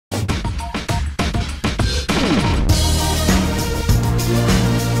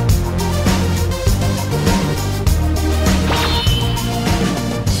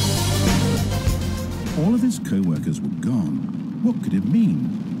co-workers were gone. What could it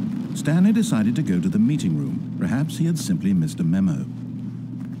mean? Stanley decided to go to the meeting room. Perhaps he had simply missed a memo.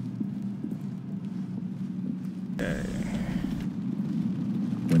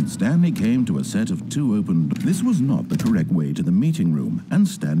 When Stanley came to a set of 2 open doors, this was not the correct way to the meeting room, and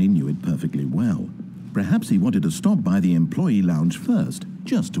Stanley knew it perfectly well. Perhaps he wanted to stop by the employee lounge first,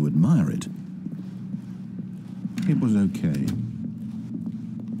 just to admire it. It was okay.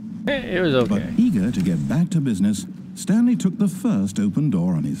 It was okay. But eager to get back to business, Stanley took the first open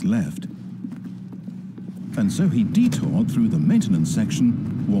door on his left. And so he detoured through the maintenance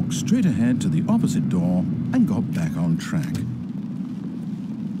section, walked straight ahead to the opposite door, and got back on track.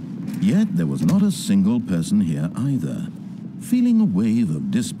 Yet there was not a single person here either. Feeling a wave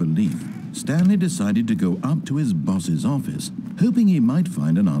of disbelief, Stanley decided to go up to his boss's office, hoping he might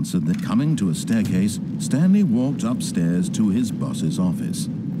find an answer. That coming to a staircase, Stanley walked upstairs to his boss's office.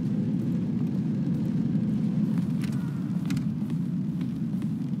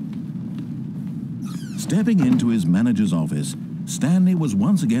 Stepping into his manager's office, Stanley was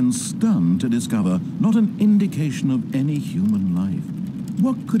once again stunned to discover not an indication of any human life.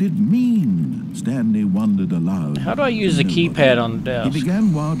 What could it mean? Stanley wondered aloud. How do I use the keypad on the desk? He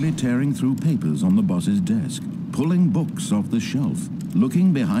began wildly tearing through papers on the boss's desk, pulling books off the shelf,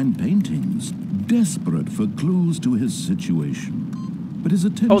 looking behind paintings, desperate for clues to his situation. But his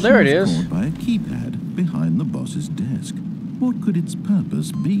attention was caught by a keypad behind the boss's desk. What could its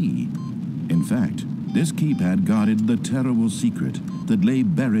purpose be? In fact, this keypad guarded the terrible secret that lay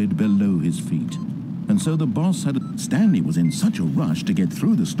buried below his feet. And so the boss had... Stanley was in such a rush to get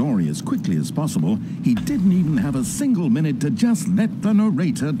through the story as quickly as possible, he didn't even have a single minute to just let the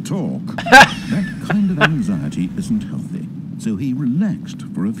narrator talk. That kind of anxiety isn't healthy, so he relaxed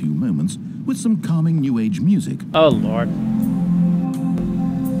for a few moments with some calming New Age music. Oh, Lord.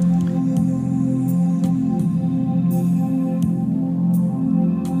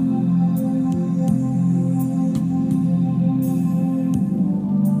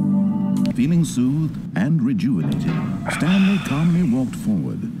 Feeling soothed and rejuvenated, Stanley calmly walked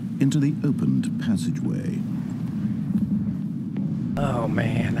forward into the opened passageway. Oh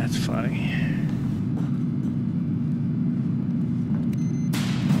man, that's funny.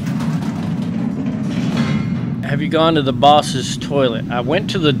 Have you gone to the boss's toilet? I went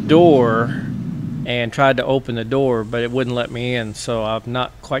to the door and tried to open the door, but it wouldn't let me in, so I'm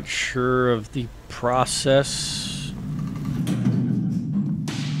not quite sure of the process.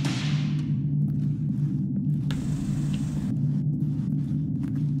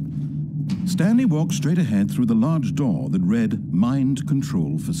 Stanley walked straight ahead through the large door that read Mind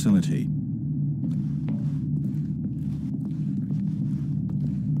Control Facility.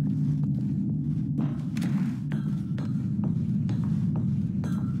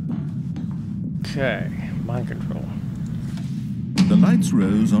 Okay, mind control. The lights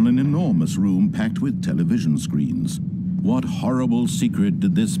rose on an enormous room packed with television screens. What horrible secret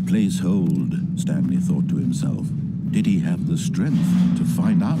did this place hold? Stanley thought to himself. Did he have the strength to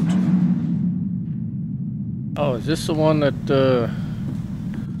find out? Oh, is this the one that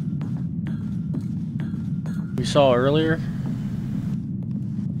we saw earlier?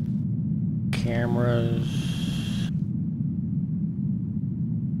 Cameras.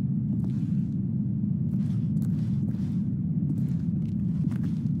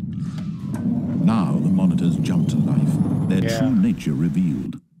 Now the monitors jumped to life, their true nature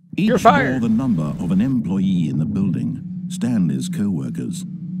revealed. Each bore the number of an employee in the building, Stanley's co-workers.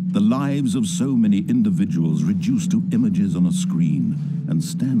 The lives of so many individuals reduced to images on a screen, and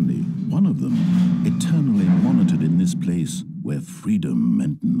Stanley, one of them, eternally monitored in this place where freedom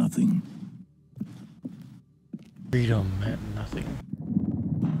meant nothing. Freedom meant nothing.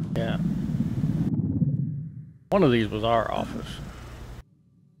 Yeah. One of these was our office.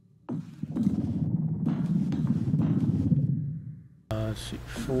 Let's see,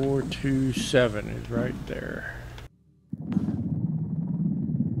 427 is right there.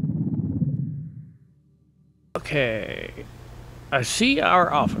 Okay, I see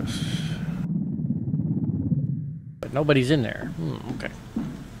our office, but nobody's in there. Okay.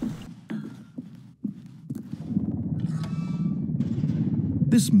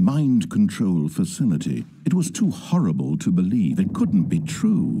 This mind control facility, it was too horrible to believe. It couldn't be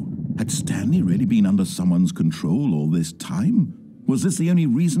true. Had Stanley really been under someone's control all this time? Was this the only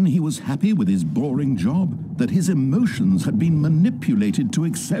reason he was happy with his boring job? That his emotions had been manipulated to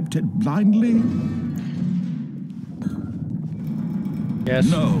accept it blindly? Yes.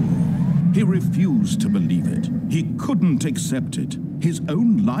 No, he refused to believe it. He couldn't accept it. His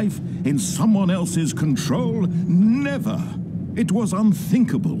own life in someone else's control? Never. It was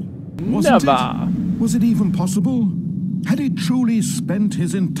unthinkable, wasn't it? Was it even possible? Had he truly spent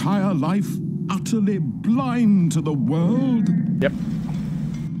his entire life utterly blind to the world? Yep.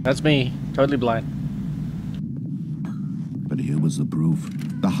 That's me. Totally blind. But here was the proof.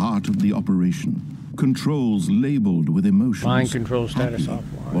 The heart of the operation. Controls labeled with emotions. Mind control status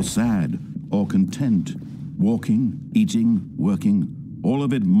offline. Or sad, or content. Walking, eating, working. All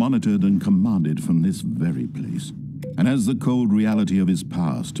of it monitored and commanded from this very place. And as the cold reality of his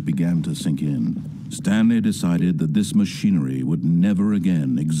past began to sink in, Stanley decided that this machinery would never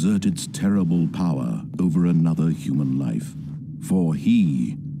again exert its terrible power over another human life. For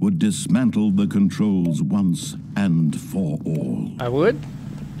he would dismantle the controls once and for all. I would?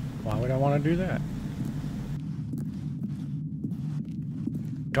 Why would I want to do that?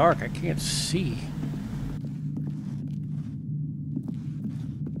 Dark, I can't see.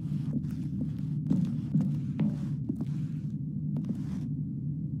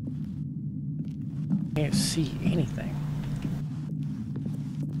 Can't see anything.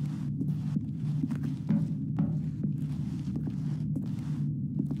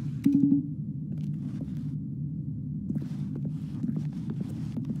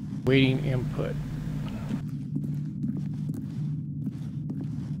 Waiting input.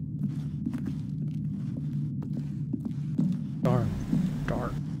 Darn,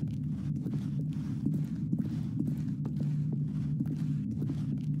 dark.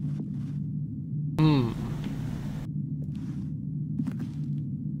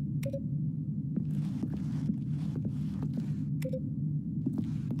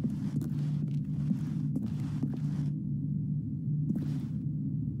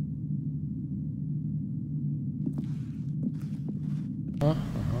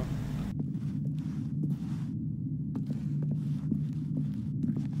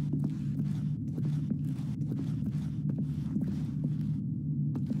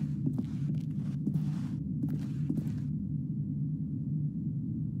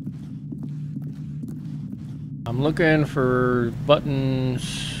 I'm looking for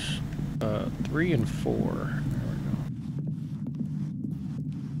buttons 3 and 4. There we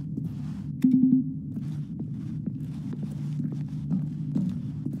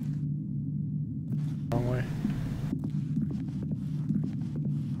go. Wrong way.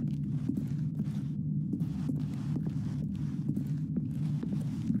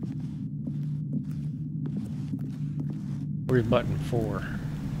 Where's button 4?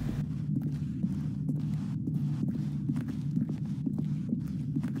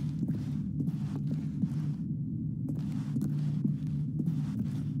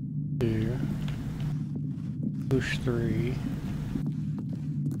 Push 3.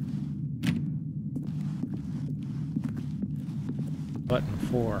 Button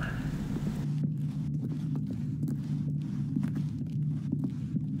 4.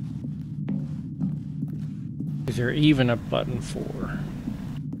 Is there even a button 4?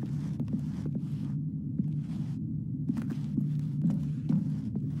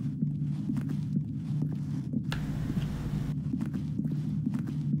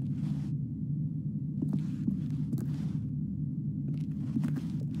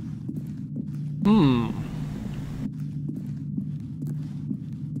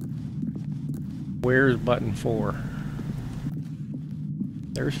 Where's button 4?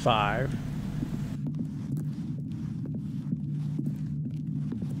 There's 5.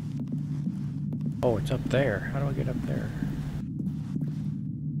 Oh, it's up there. How do I get up there?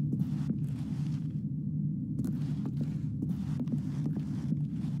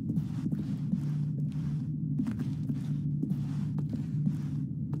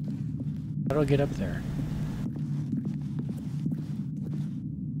 How do I get up there?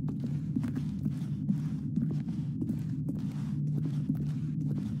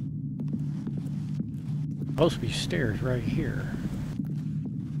 Supposed to be stairs right here.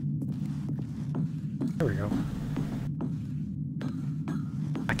 There we go.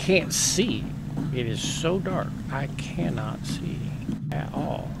 I can't see. It is so dark. I cannot see at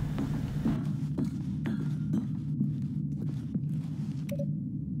all.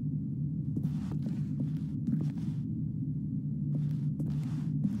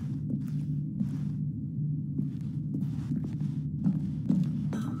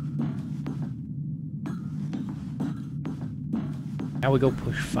 Now we go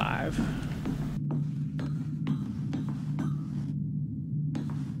push 5.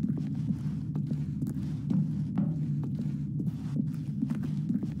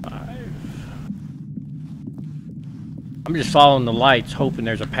 I'm just following the lights, hoping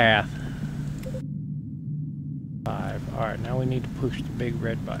there's a path. 5. Alright, now we need to push the big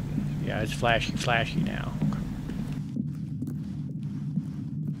red button. Yeah, it's flashy, flashy now.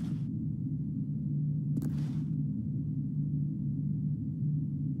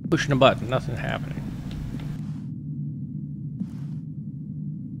 Pushing a button, nothing's happening.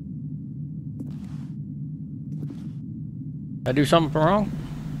 Did I do something wrong?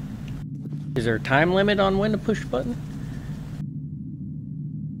 Is there a time limit on when to push the button?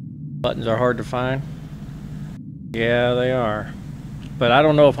 Buttons are hard to find. Yeah, they are. But I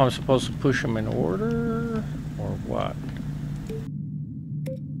don't know if I'm supposed to push them in order or what.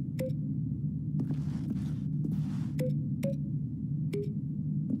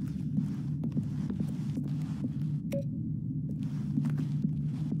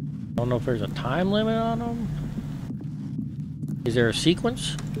 I don't know if there's a time limit on them. Is there a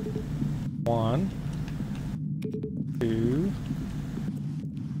sequence? 1, 2.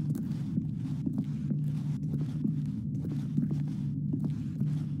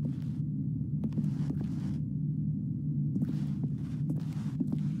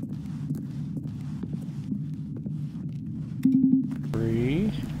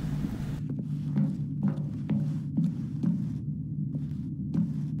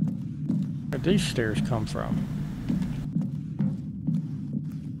 Where'd these stairs come from?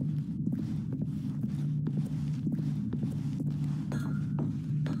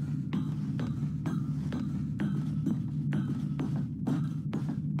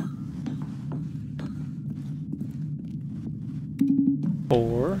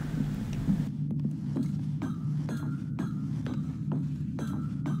 Four.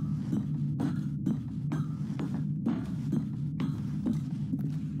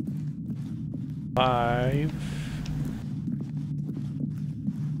 Five.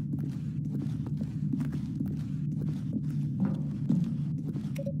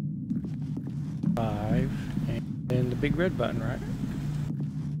 Five. And the big red button, right?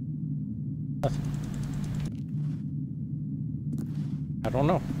 Nothing. I don't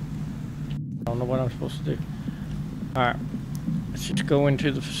know. I don't know what I'm supposed to do. Alright. Let's just go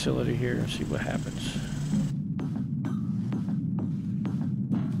into the facility here and see what happens.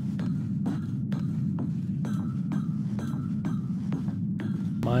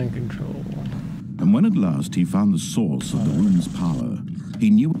 Mind control. And when at last he found the source of the room's power, he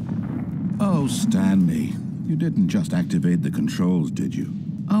knew... Oh, Stanley, you didn't just activate the controls, did you?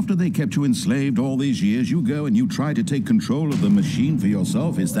 After they kept you enslaved all these years, you go and you try to take control of the machine for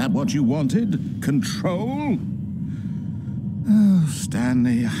yourself. Is that what you wanted? Control? Oh,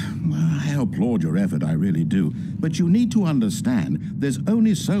 Stanley, I applaud your effort, I really do. But you need to understand, there's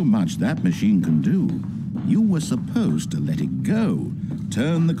only so much that machine can do. You were supposed to let it go,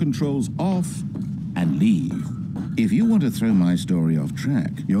 turn the controls off, and leave. If you want to throw my story off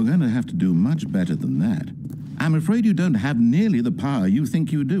track, you're going to have to do much better than that. I'm afraid you don't have nearly the power you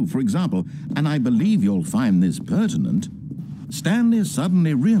think you do. For example, and I believe you'll find this pertinent, Stanley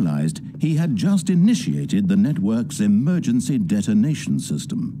suddenly realized he had just initiated the network's emergency detonation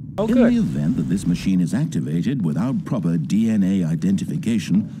system. Oh, good. In the event that this machine is activated without proper DNA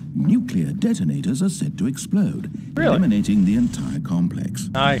identification, nuclear detonators are set to explode, eliminating the entire complex.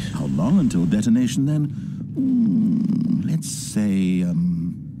 Nice. How long until detonation then? Let's say,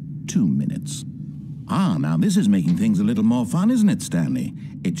 2 minutes. Ah, now this is making things a little more fun, isn't it, Stanley?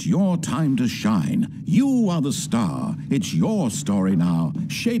 It's your time to shine. You are the star. It's your story now.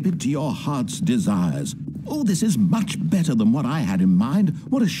 Shape it to your heart's desires. Oh, this is much better than what I had in mind.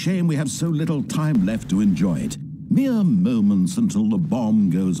 What a shame we have so little time left to enjoy it. Mere moments until the bomb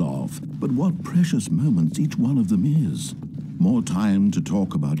goes off. But what precious moments each one of them is. More time to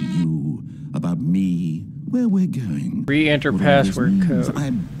talk about you, about me, where we're going. Re-enter password code. I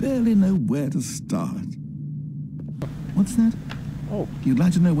barely know where to start. What's that? Oh. You'd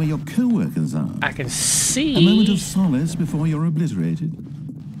like to know where your co-workers are? I can see. A moment of solace before you're obliterated.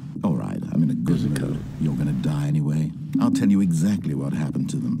 All right, I'm in a good mood. You're going to die anyway. I'll tell you exactly what happened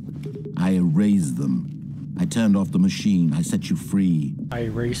to them. I erased them. I turned off the machine. I set you free. I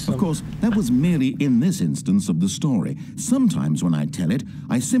erased them. Of course, that was merely in this instance of the story. Sometimes when I tell it,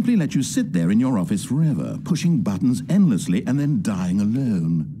 I simply let you sit there in your office forever, pushing buttons endlessly and then dying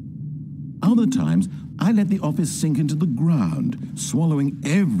alone. Other times, I let the office sink into the ground, swallowing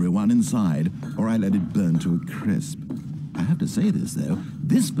everyone inside, or I let it burn to a crisp. I have to say this, though,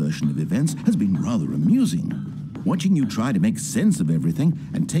 this version of events has been rather amusing. Watching you try to make sense of everything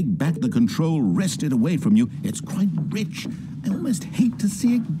and take back the control wrested away from you, it's quite rich. I almost hate to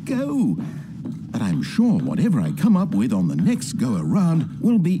see it go. But I'm sure whatever I come up with on the next go-around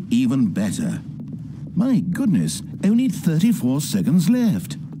will be even better. My goodness, only 34 seconds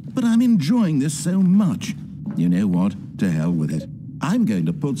left. But I'm enjoying this so much. You know what? To hell with it. I'm going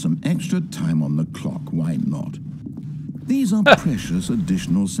to put some extra time on the clock. Why not? These are precious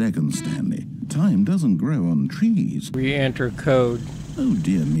additional seconds, Stanley. Time doesn't grow on trees. Re-enter code. Oh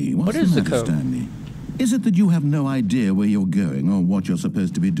dear me, What is the code? Stanley? Is it that you have no idea where you're going or what you're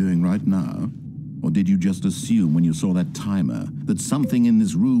supposed to be doing right now? Or did you just assume when you saw that timer that something in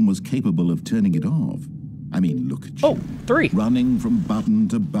this room was capable of turning it off? I mean, look at you. Oh, 3. Running from button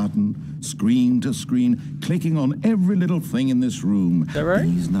to button, screen to screen, clicking on every little thing in this room. Is that right?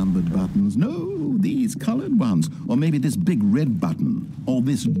 These numbered buttons. No, these colored ones. Or maybe this big red button. Or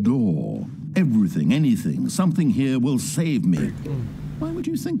this door. Everything, anything, something here will save me. Why would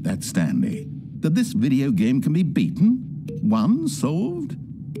you think that, Stanley? That this video game can be beaten? Won? Solved?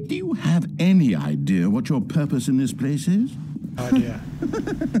 Do you have any idea what your purpose in this place is? Idea.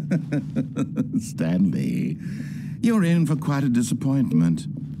 Stanley, you're in for quite a disappointment.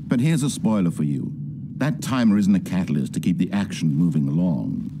 But here's a spoiler for you. That timer isn't a catalyst to keep the action moving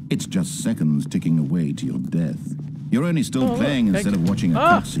along. It's just seconds ticking away to your death. You're only still playing instead of watching a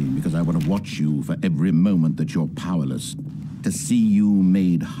cutscene because I want to watch you for every moment that you're powerless. To see you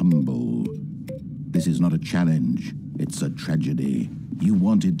made humble. This is not a challenge. It's a tragedy. You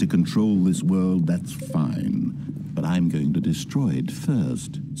wanted to control this world, that's fine. But I'm going to destroy it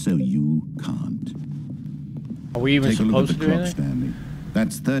first, so you can't. Are we even Take a look supposed at the to do clock, anything? Stanley.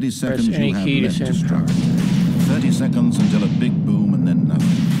 That's 30 seconds Press any you have key to left to send strike. 30 seconds until a big boom and then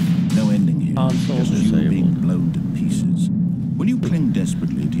nothing. No ending here. Console Just you disabled. being blown to pieces. Will you cling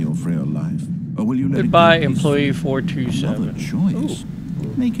desperately to your frail life? Or will you let Goodbye, it go employee peacefully? 427. Another choice. Ooh.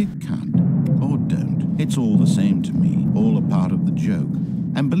 Make it count. Or don't. It's all the same to me. All a part of the joke.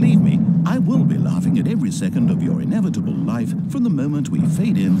 And believe me, I will be laughing at every second of your inevitable life from the moment we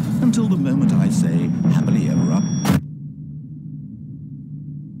fade in until the moment I say, happily ever up.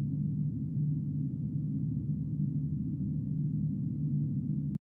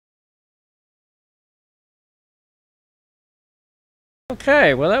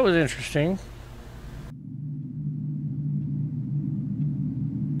 Okay, well that was interesting.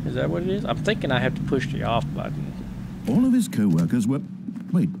 Is that what it is? I'm thinking I have to push the off button. All of his co-workers were...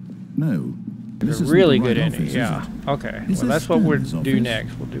 Wait, no. It's a isn't really the right good office, ending, is yeah. it? Okay, Is well this that's what we'll Stanley's do office?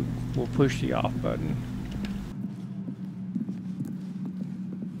 next. We'll push the off button.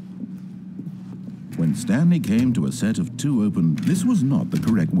 When Stanley came to a set of 2 open... This was not the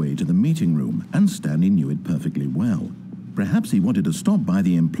correct way to the meeting room, and Stanley knew it perfectly well. Perhaps he wanted to stop by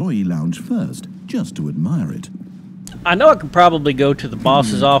the employee lounge first, just to admire it. I know I could probably go to the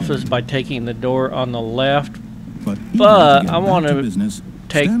boss's office by taking the door on the left, But I want to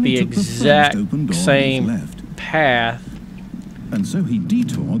take the exact same path and so he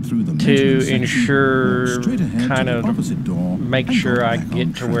detoured through the to ensure, kind to of the opposite door make and sure got I back on get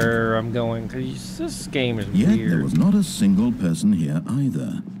to track. where I'm going, because this game is Yet weird. there was not a single person here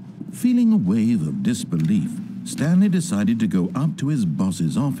either. Feeling a wave of disbelief, Stanley decided to go up to his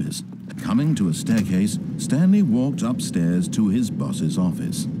boss's office. Coming to a staircase, Stanley walked upstairs to his boss's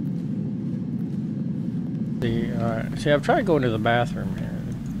office. See, I've tried going to the bathroom here.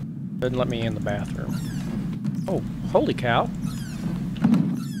 Doesn't let me in the bathroom. Oh, holy cow.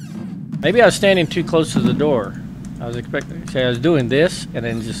 Maybe I was standing too close to the door. I was expecting... See, I was doing this and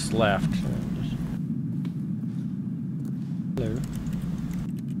then just left. Hello.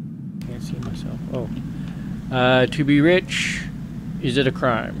 Can't see myself. Oh. To be rich, is it a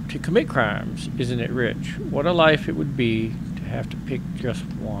crime? To commit crimes, isn't it rich? What a life it would be to have to pick just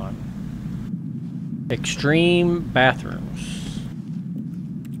one. Extreme bathrooms.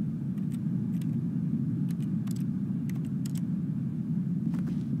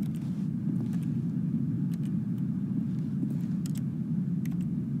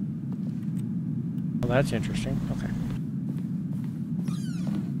 Well, that's interesting. Okay.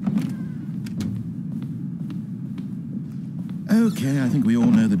 Okay, I think we all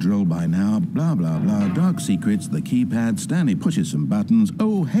know the drill by now. Blah, blah, blah. Dark secrets, the keypad. Stanley pushes some buttons.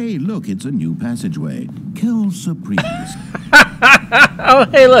 Oh, hey, look, it's a new passageway. Kill surprise. Oh,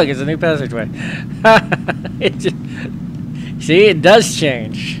 hey, look, it's a new passageway. It just, see, it does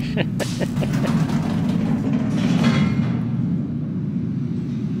change.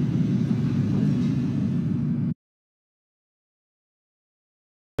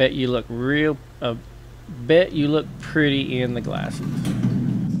 Bet you look real... bet you look pretty in the glasses.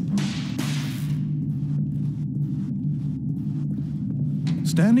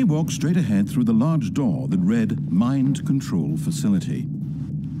 Stanley walked straight ahead through the large door that read Mind Control Facility.